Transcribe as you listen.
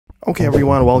Okay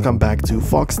everyone, welcome back to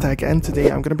Foxtecc, and today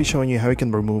I'm going to be showing you how you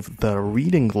can remove the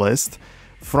reading list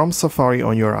from Safari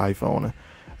on your iPhone.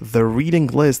 The reading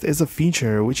list is a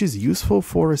feature which is useful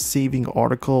for saving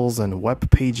articles and web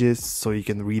pages so you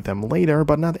can read them later,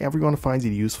 but not everyone finds it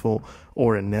useful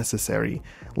or necessary.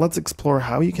 Let's explore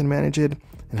how you can manage it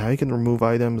and how you can remove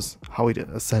items, how it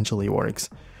essentially works.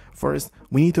 First,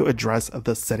 we need to address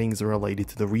the settings related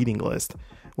to the reading list.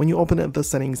 When you open the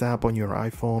settings app on your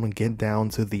iPhone, get down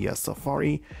to the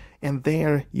Safari, and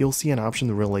there you'll see an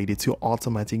option related to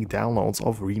automatic downloads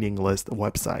of reading list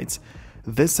websites.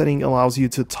 This setting allows you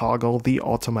to toggle the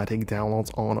automatic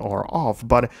downloads on or off,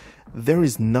 but there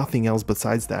is nothing else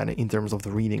besides that in terms of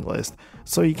the reading list,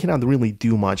 so you cannot really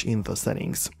do much in the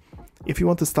settings. If you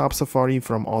want to stop Safari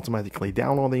from automatically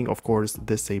downloading, of course,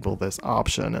 disable this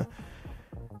option.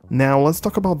 Now let's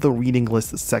talk about the reading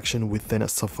list section within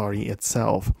Safari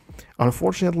itself.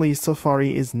 Unfortunately,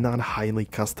 Safari is not highly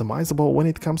customizable when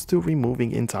it comes to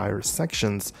removing entire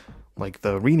sections, like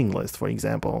the reading list for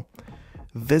example.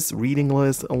 This reading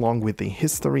list, along with the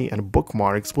history and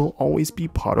bookmarks, will always be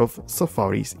part of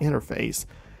Safari's interface.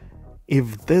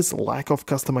 If this lack of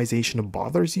customization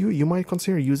bothers you, you might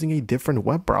consider using a different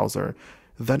web browser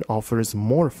that offers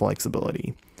more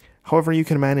flexibility. However, you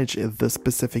can manage the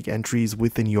specific entries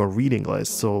within your reading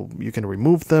list, so you can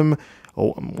remove them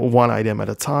one item at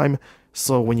a time.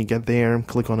 So when you get there,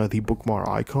 click on the bookmark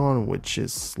icon, which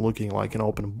is looking like an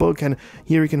open book, and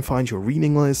here you can find your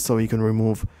reading list, so you can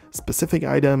remove specific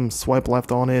items, swipe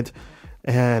left on it,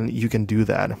 and you can do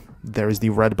that. There is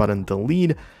the red button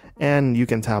delete, and you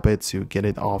can tap it to get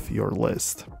it off your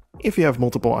list. If you have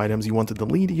multiple items you want to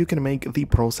delete, you can make the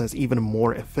process even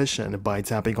more efficient by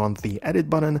tapping on the edit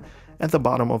button at the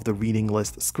bottom of the reading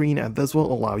list screen, and this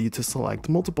will allow you to select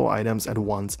multiple items at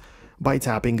once by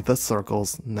tapping the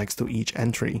circles next to each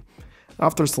entry.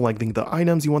 After selecting the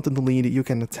items you want to delete, you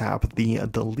can tap the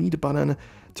delete button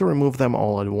to remove them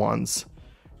all at once.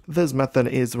 This method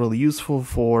is really useful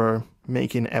for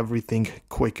making everything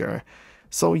quicker.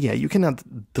 So yeah, you cannot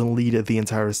delete the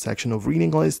entire section of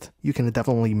reading list. You can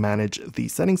definitely manage the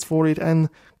settings for it and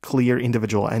clear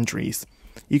individual entries.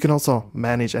 You can also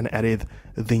manage and edit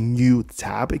the new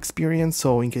tab experience,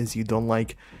 so in case you don't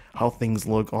like how things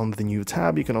look on the new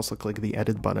tab, you can also click the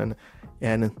edit button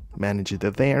and manage it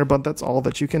there, but that's all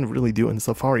that you can really do in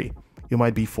Safari. You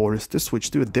might be forced to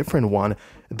switch to a different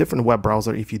web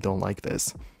browser if you don't like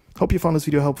this. Hope you found this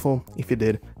video helpful. If you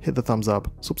did, hit the thumbs up,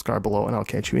 subscribe below, and I'll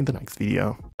catch you in the next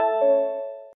video.